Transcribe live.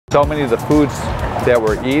So many of the foods that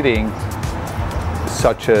we're eating,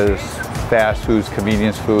 such as fast foods,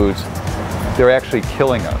 convenience foods, they're actually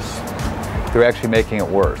killing us. They're actually making it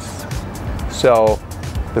worse. So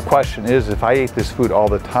the question is, if I ate this food all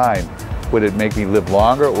the time, would it make me live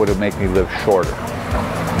longer or would it make me live shorter?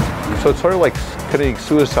 So it's sort of like committing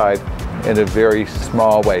suicide in a very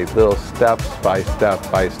small way, little steps by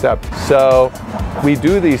step by step. So we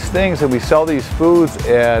do these things and we sell these foods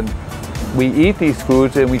and we eat these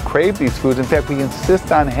foods and we crave these foods. In fact, we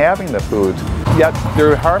insist on having the foods, yet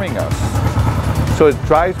they're harming us. So it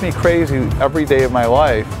drives me crazy every day of my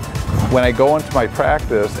life when I go into my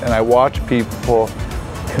practice and I watch people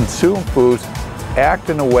consume foods, act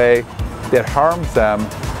in a way that harms them,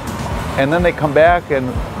 and then they come back and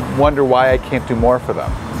wonder why I can't do more for them.